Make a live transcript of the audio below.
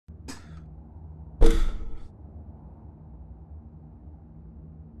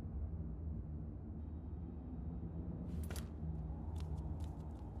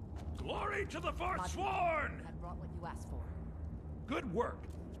Glory to the Forsworn! I brought what you asked for. Good work.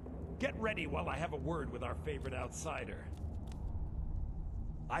 Get ready while I have a word with our favorite outsider.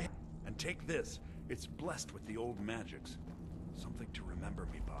 And take this. It's blessed with the old magics. Something to remember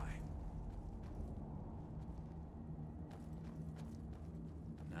me by.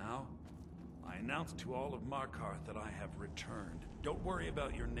 Now, I announce to all of Markarth that I have returned. Don't worry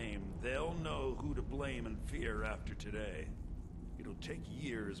about your name. They'll know who to blame and fear after today. It'll take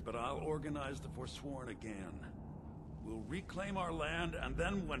years, but I'll organize the Forsworn again. We'll reclaim our land, and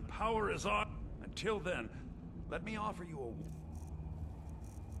then when power is on... Until then, let me offer you a...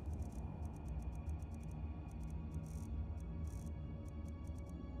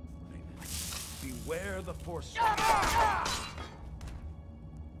 Beware the Forsworn.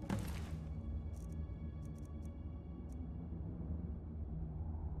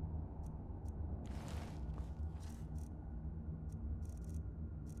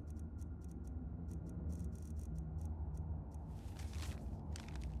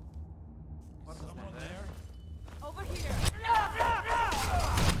 Someone there? Over here!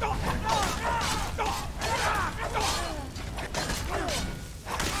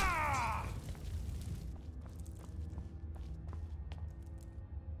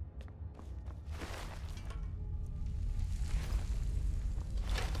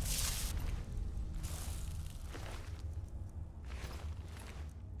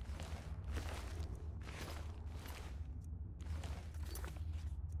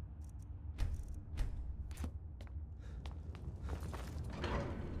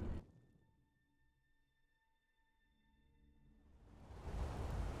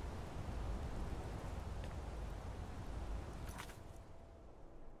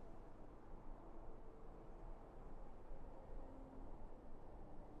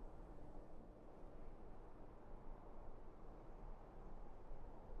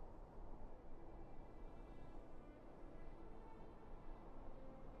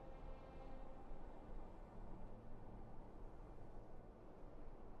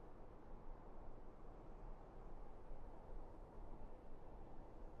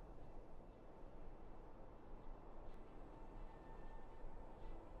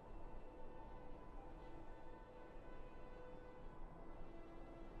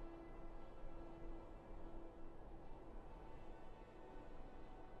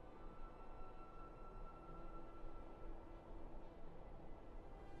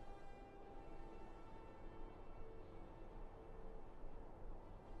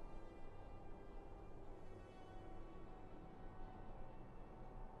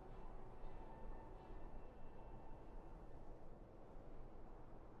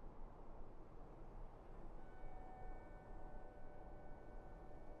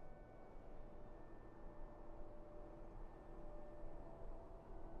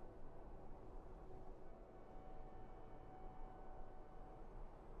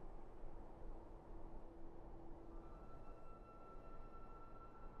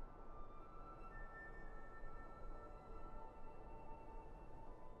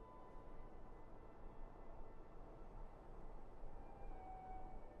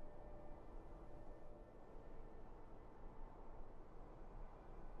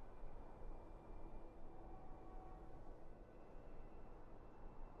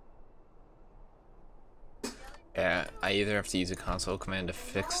 Yeah, I either have to use a console command to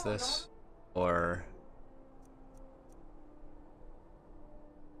fix this, or...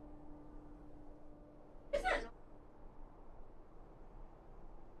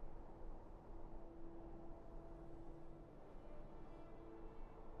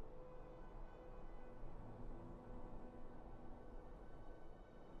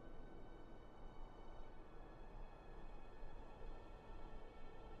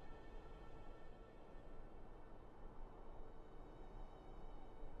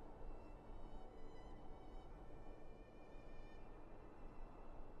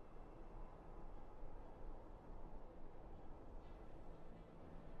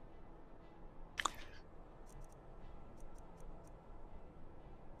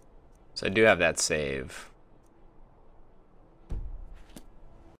 So I do have that save.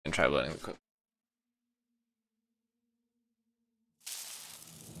 And try loading the code.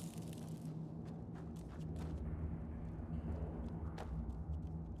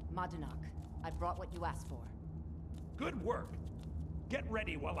 Madanak, I brought what you asked for. Good work. Get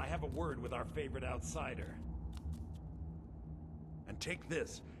ready while I have a word with our favorite outsider. And take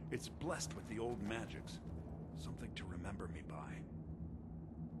this. It's blessed with the old magics. Something to remember me by.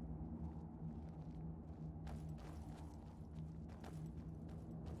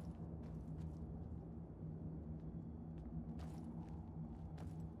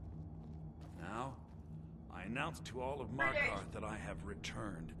 announce to all of Markarth that I have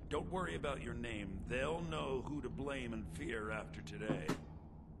returned. Don't worry about your name. They'll know who to blame and fear after today.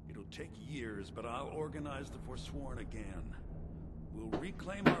 It'll take years, but I'll organize the Forsworn again. We'll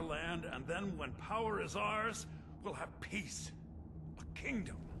reclaim our land, and then when power is ours, we'll have peace. A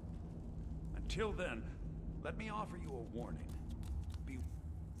kingdom. Until then, let me offer you a warning.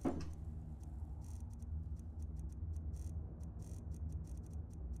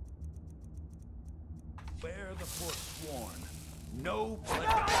 Beware the Forsworn. No place.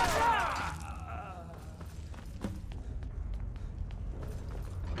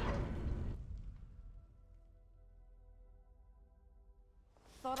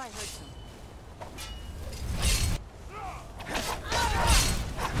 Thought I heard some.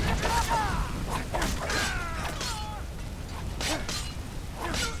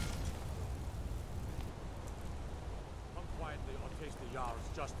 Come quietly or taste the Jarl's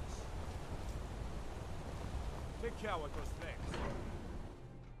justice. Take care with those things.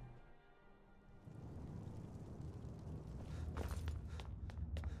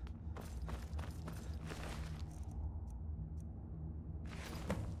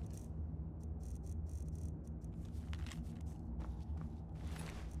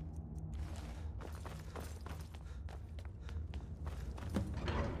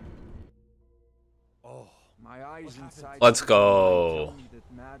 Oh, my eyes inside. Let's go. Tell me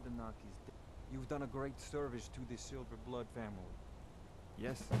that Madanach is dead. You've done a great service to the Silver Blood family.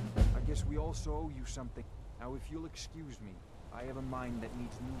 Yes, I guess we also owe you something. Now, if you'll excuse me, I have a mind that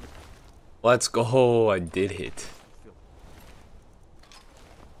needs new. Let's go. I did hit.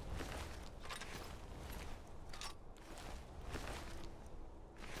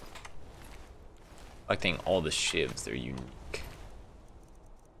 Collecting all the shivs, they're unique.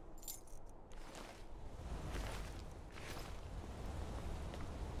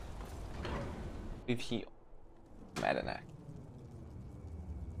 If he Madanach.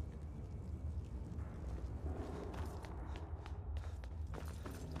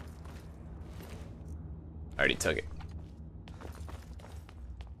 I already took it.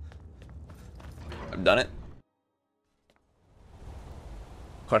 I've done it.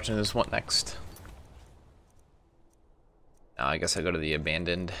 Question is, what next? Now I guess I go to the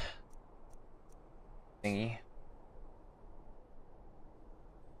abandoned thingy.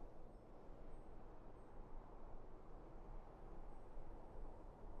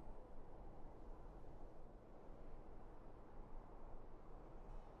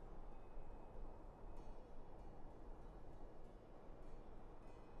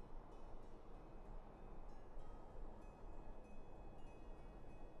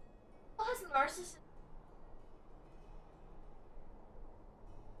 Narcissist.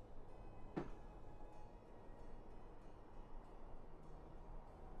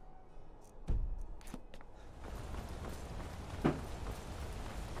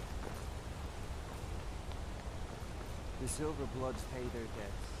 The Silver Bloods pay their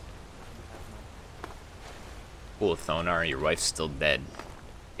debts. Cool, Thonar, your wife's still dead.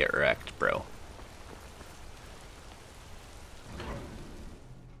 Get wrecked, bro.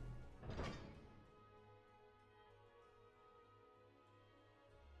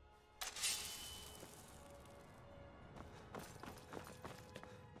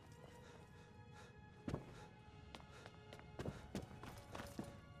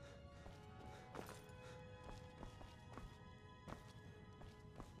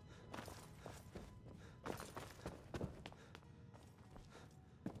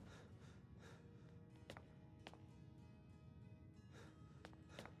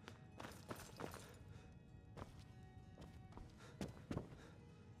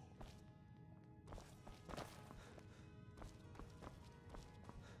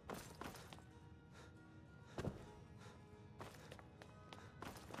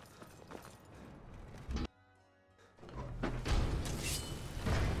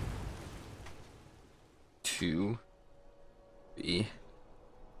 Two, 3,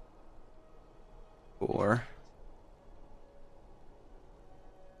 4,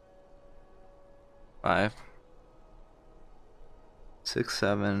 5, 6,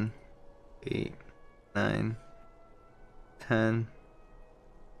 7, 8, 9, 10,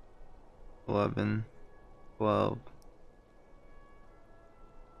 11, 12.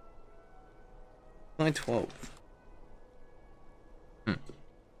 Only 12.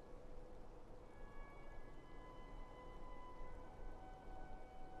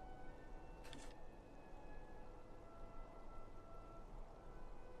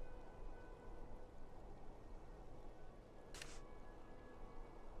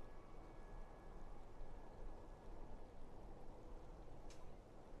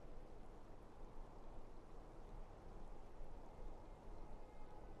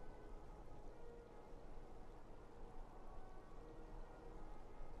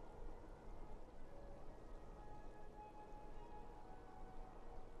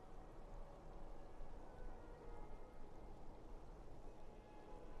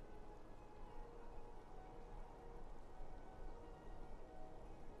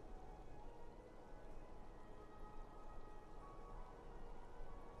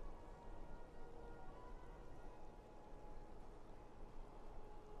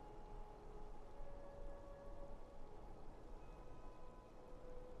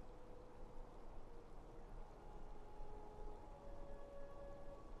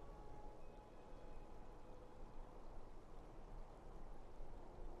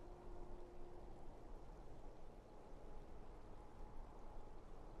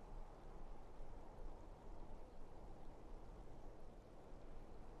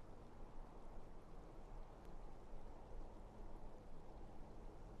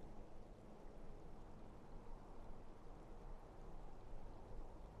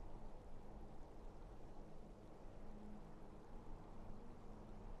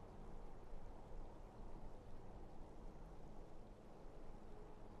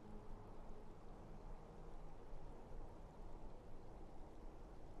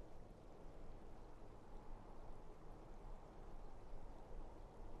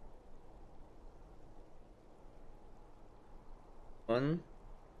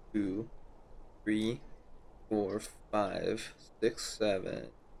 2, 3, 4, 5, 6, 7,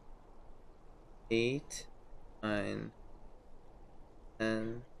 8, 9,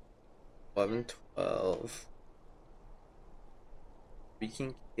 10, 11, 12.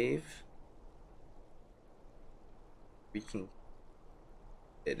 Freaking cave? Freaking.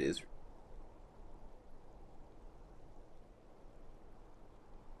 It is.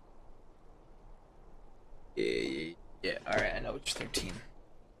 Yeah. Alright, I know which 13.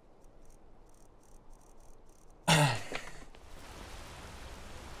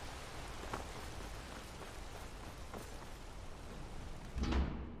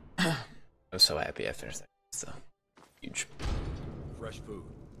 I'm so happy I finished that. So huge. Fresh food.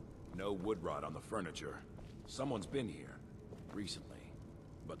 No wood rot on the furniture. Someone's been here recently,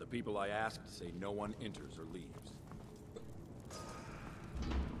 but the people I asked say no one enters or leaves.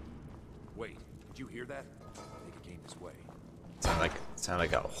 Wait, did you hear that? I think it came this way. Sound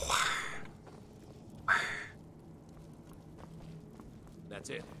like a. That's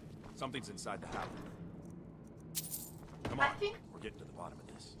it. Something's inside the house. Come on, we're getting to the bottom of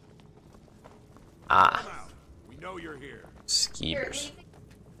this. Ah. Come out. We know you're here. Skeevers.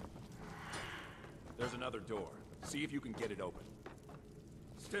 There's another door. See if you can get it open.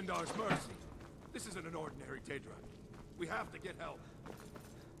 Stendar's mercy. This isn't an ordinary Daedra. We have to get help.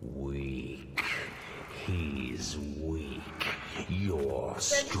 Weak. He's weak. You're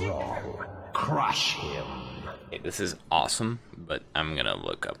strong. Crush him. Hey, this is awesome, but I'm gonna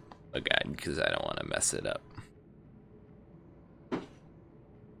look up a guide because I don't want to mess it up.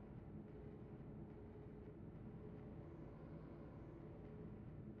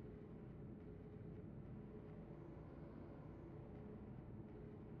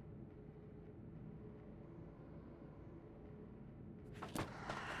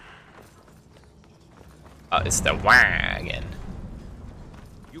 Oh, it's the wagon.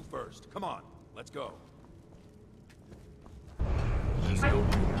 You first. Come on. Let's go. There's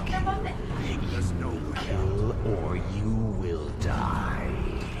no hell or you will die.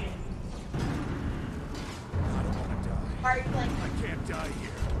 I don't want to die. Why are you playing? I can't die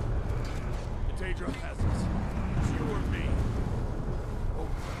here. The Daedra has us. It's you or me. Oh,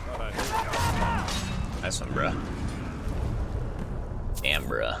 here we go. Nice one, bruh. Damn,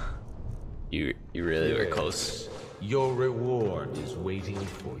 bruh. You really were close. Your reward is waiting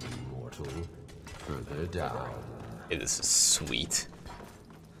for you, mortal. Further down. Hey, this is sweet.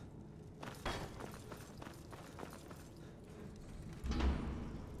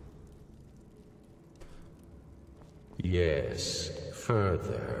 Yes,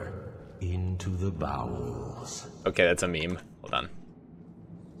 further into the bowels. Okay, that's a meme. Hold on.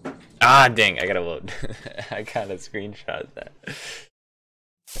 Ah, dang, I gotta load. I gotta screenshot that.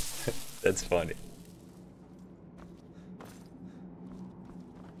 That's funny.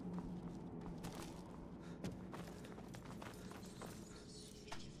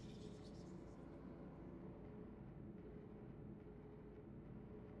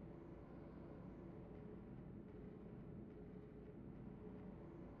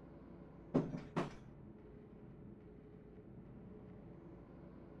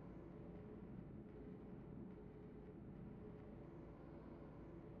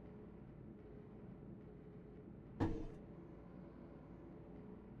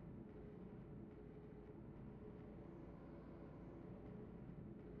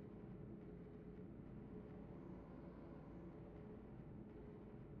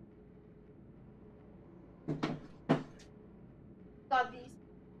 God, these.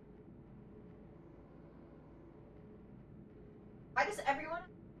 Why does everyone?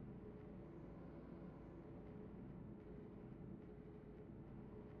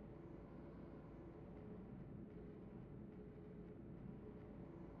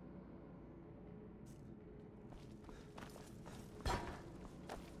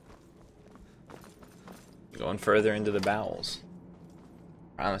 Going further into the bowels.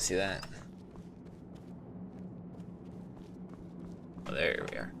 Promise you that. Oh, there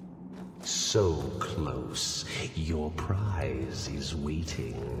we are. So close. Your prize is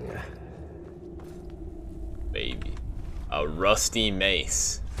waiting. Baby. A rusty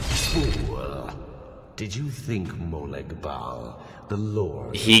mace. Fool. Did you think Molegbal, the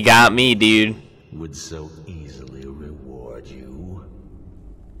Lord, He got me, dude. would so easily reward you?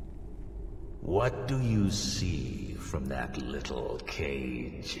 What do you see from that little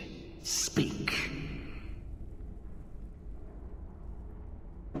cage? Speak.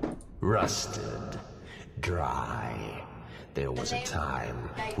 Rusted, dry, There was a time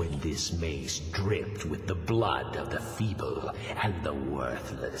when this mace dripped with the blood of the feeble and the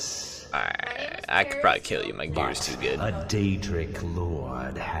worthless. I could probably kill you. My gear's too good. A Daedric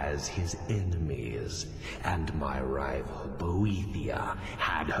lord has his enemies, and my rival Boethia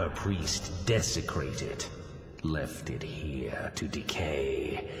had her priest desecrated, left it here to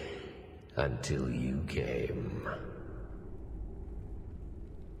decay until you came.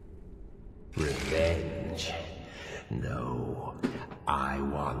 Revenge? No, I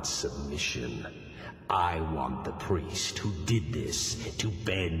want submission. I want the priest who did this to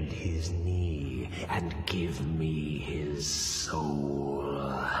bend his knee and give me his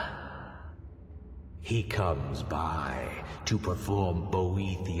soul. He comes by to perform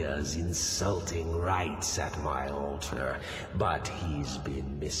Boethia's insulting rites at my altar, but he's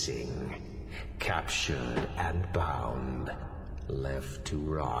been missing, captured and bound, left to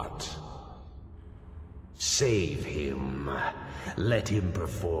rot. Save him. Let him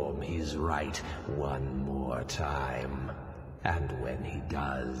perform his rite one more time. And when he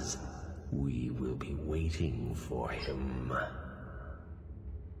does, we will be waiting for him.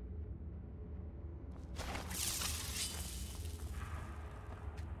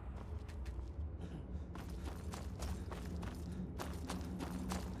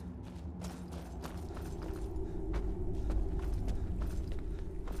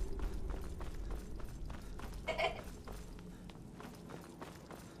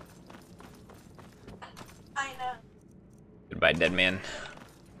 Goodbye, dead man.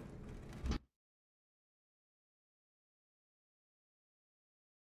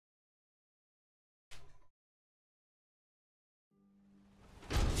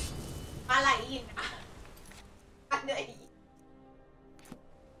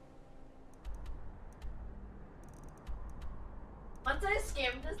 Once I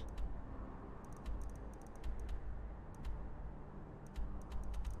scammed this.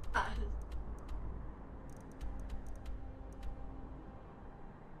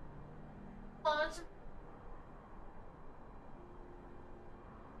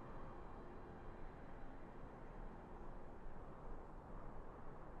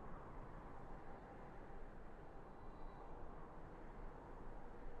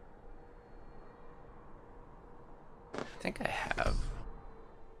 I think I have.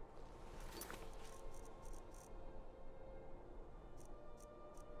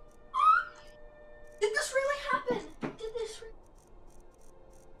 Did this really happen? Did this really?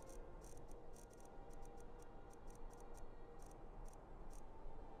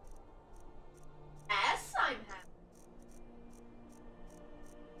 Yes, I'm happy.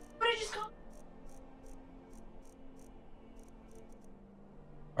 But I just can't.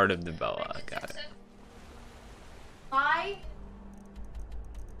 Art of the Bella, got it. Why?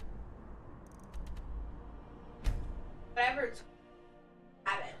 Whatever it's.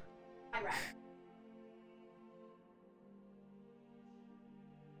 Have it. I'd rather.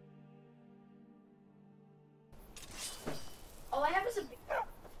 All I have is a big.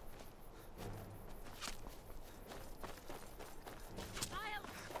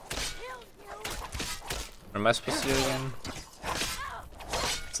 What am I supposed to do again?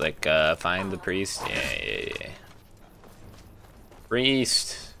 It's like, find the priest. Yeah.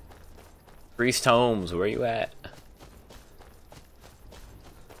 Priest! Priest Holmes, where you at?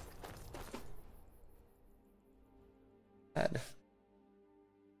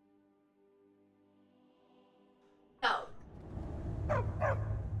 No.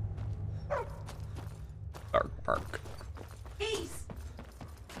 Park. Please.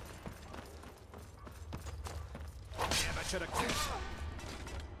 Damn, I should have killed.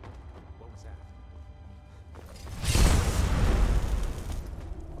 What was that?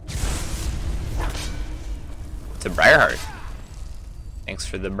 It's a Briarheart. Thanks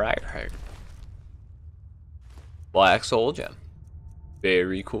for the Briarheart. Black Soul Gem.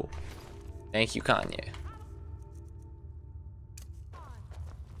 Very cool. Thank you, Kanye.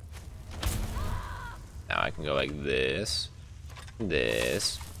 Now I can go like this, and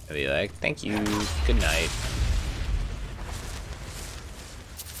be like, thank you, good night.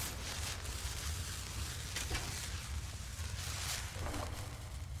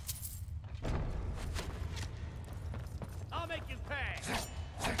 I'll make you pay.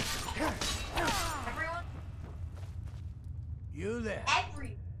 Everyone? You there?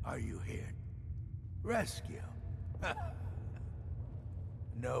 Every. Are you here? Rescue.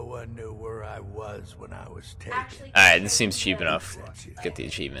 No one knew where I was when I was taken. Actually. Alright, this seems cheap enough. Let's get the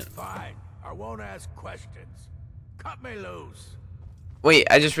achievement. Fine. I won't ask questions. Cut me loose. Wait,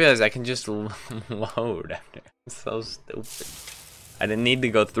 I just realized I can just load after. It's so stupid. I didn't need to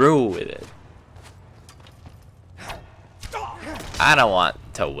go through with it. I don't want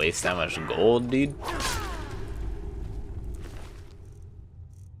to waste that much gold, dude.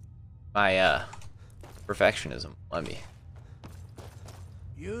 My perfectionism. Let me.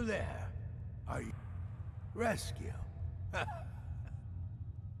 You there? Are you rescue?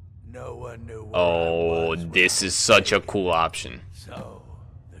 No one knew where Oh, I was when this I is such a saved cool you. option. So,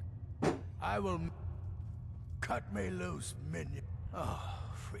 I will cut me loose, minion. Oh,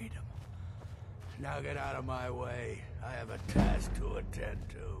 freedom. Now get out of my way. I have a task to attend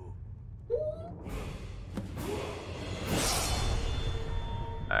to.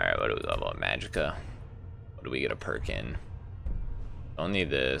 Alright, what do we level up? Magicka. What do we get a perk in? Don't need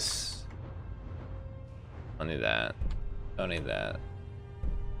this. Don't need that. Don't need that.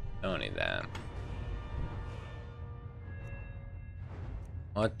 Don't need that.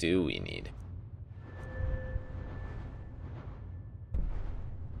 What do we need?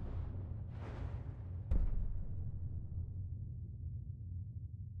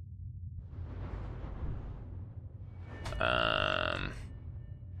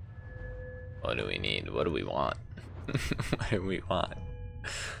 What do we need? What do we want? What do we want?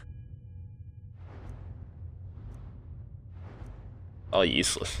 All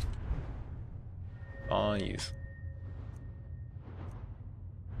useless. All useless.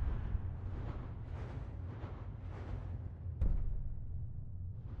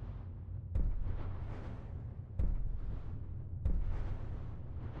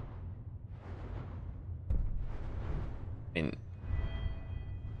 I mean,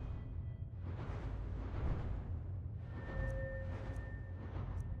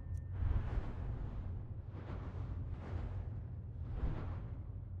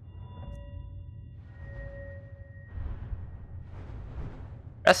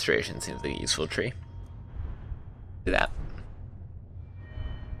 restoration seems like a useful tree. Do that.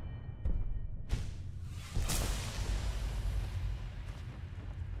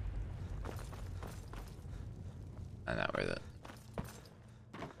 Not worth it.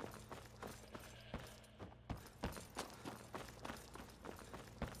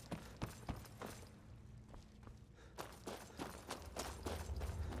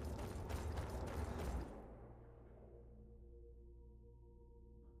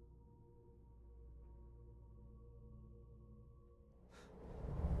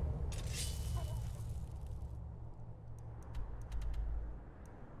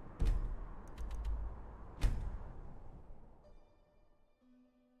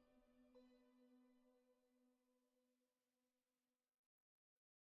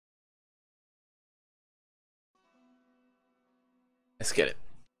 Let's get it.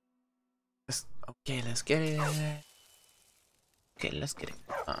 Okay, let's get it. Okay, let's get it.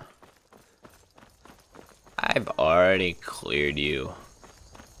 I've already cleared you.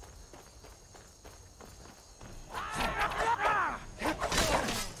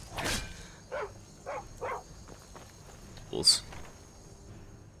 Fools.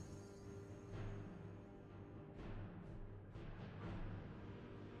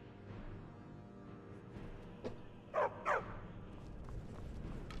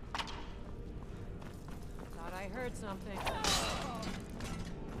 I heard something.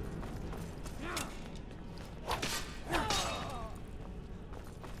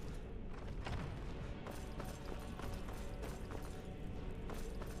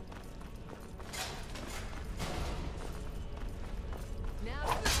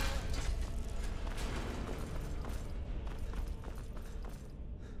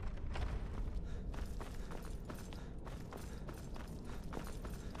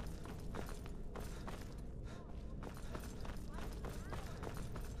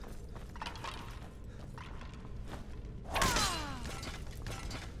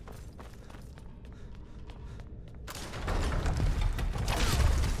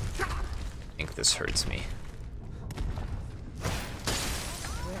 I think this hurts me.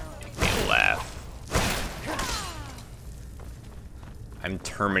 Make me laugh. I'm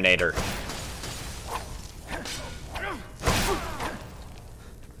Terminator.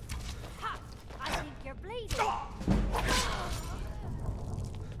 I think you're bleeding.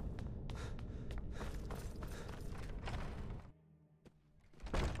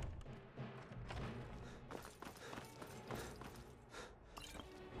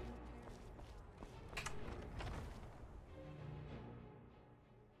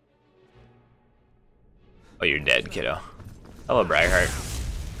 Oh, you're dead, kiddo. Hello, Braggart.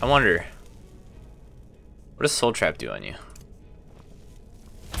 I wonder, what does Soul Trap do on you?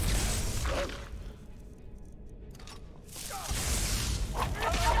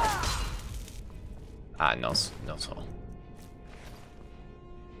 Ah, no soul.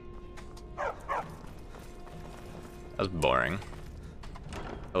 That was boring.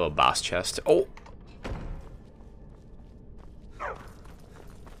 Oh, a boss chest. Oh!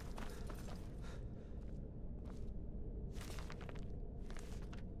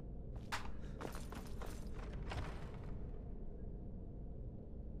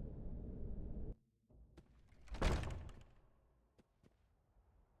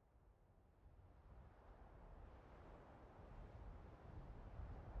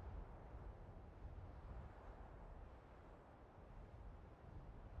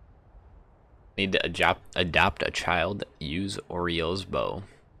 Need to adopt a child. Use Oriel's bow.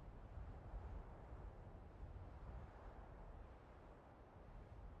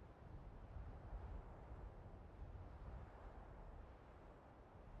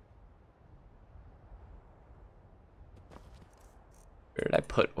 Where did I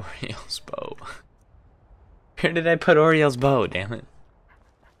put Oriel's bow? Where did I put Oriel's bow? Damn it.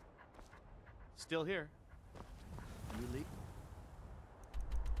 Still here. You leave.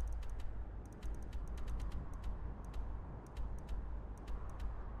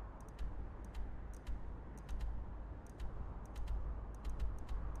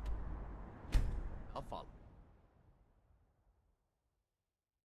 I'll follow.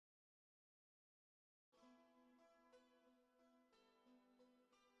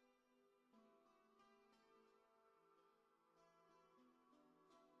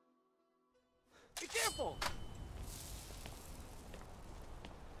 Be careful!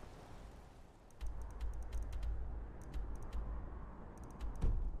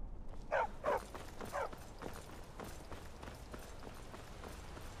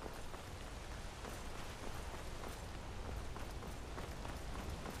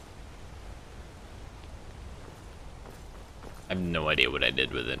 I have no idea what I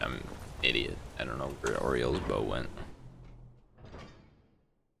did with it. I'm an idiot. I don't know where Oriel's bow went.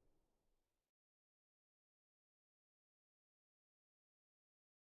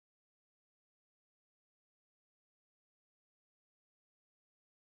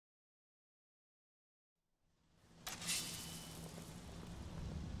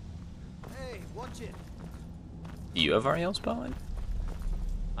 Hey, watch it. Do you have Oriel's bow?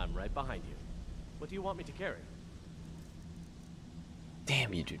 I'm right behind you. What do you want me to carry?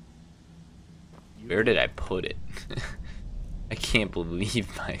 Damn you, dude. Where did I put it? I can't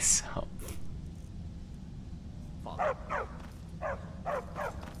believe myself. Follow.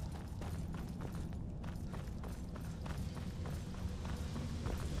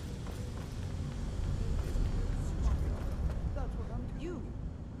 You!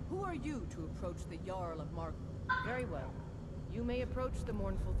 Who are you to approach the Jarl of Mark? Very well. You may approach the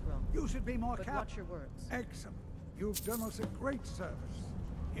mournful throne. You should be more But careful. watch your words. Excellent. You've done us a great service.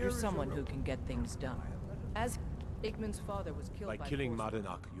 Here You're is a someone who rope. can get things done. As Igmund's father was killed By by killing force,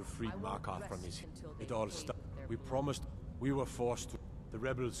 Madanach, you freed I won't Markarth from rest his... until they It all pay stopped. their We blood. promised... We were forced to... The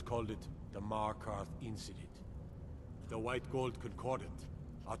rebels called it the Markarth Incident. The White Gold Concordant.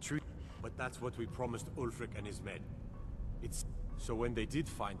 Our truth... But that's what we promised Ulfric and his men. It's... So when they did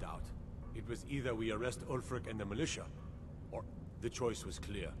find out, it was either we arrest Ulfric and the militia, or the choice was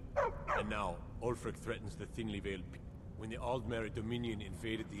clear. And now, Ulfric threatens the thinly veiled... When the Aldmeri Dominion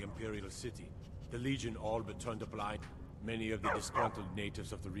invaded the Imperial City, the Legion all but turned a blind. Many of the disgruntled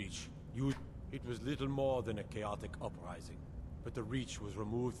natives of the Reach used... It was little more than a chaotic uprising, but the Reach was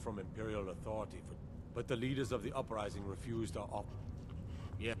removed from Imperial authority. But the leaders of the uprising refused our offer.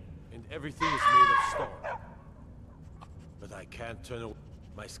 Yeah, and everything is made of stone. But I can't turn away.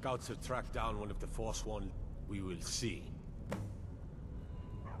 My scouts have tracked down one of the Forsworn. We will see.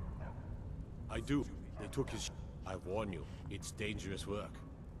 I do. They took his... I warn you, it's dangerous work.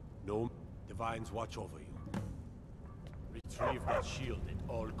 No, divines watch over you. Retrieve that shield at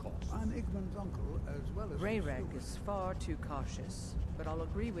all costs. I'm Igmund's uncle, as well as... Rayrek is far too cautious, but I'll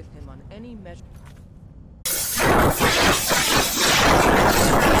agree with him on any measure.